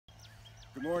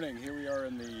Good morning. Here we are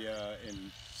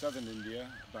in southern India,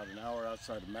 about an hour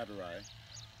outside of Madurai,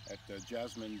 at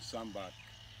Jasmine Sambac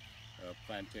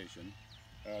Plantation.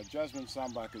 Jasmine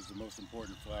Sambac is the most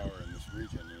important flower in this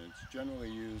region, and it's generally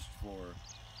used for,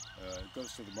 it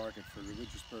goes to the market for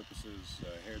religious purposes,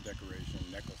 hair decoration,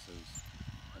 necklaces,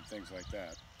 and things like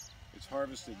that. It's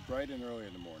harvested bright and early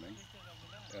in the morning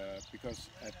because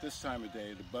at this time of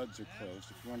day the buds are closed.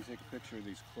 If you want to take a picture of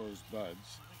these closed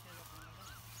buds,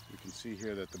 you can see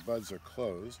here that the buds are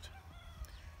closed,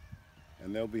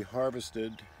 and they'll be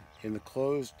harvested in the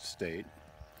closed state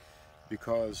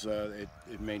because it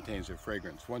maintains their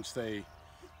fragrance. Once they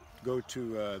go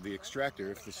to the extractor,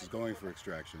 if this is going for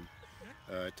extraction,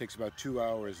 it takes about 2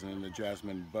 hours, and then the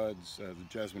jasmine buds, the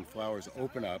jasmine flowers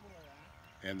open up,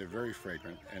 and they're very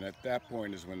fragrant, and at that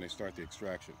point is when they start the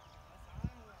extraction.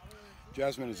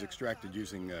 Jasmine is extracted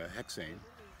using hexane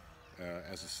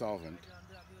as a solvent,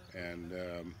 and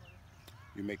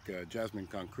you make jasmine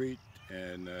concrete,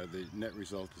 and the net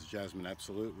result is jasmine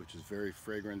absolute, which is very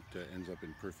fragrant, ends up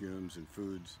in perfumes and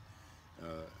foods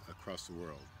across the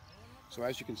world. So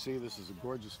as you can see, this is a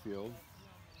gorgeous field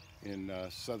in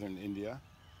southern India,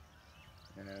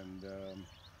 and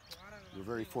we're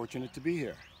very fortunate to be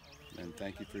here, and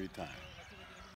thank you for your time.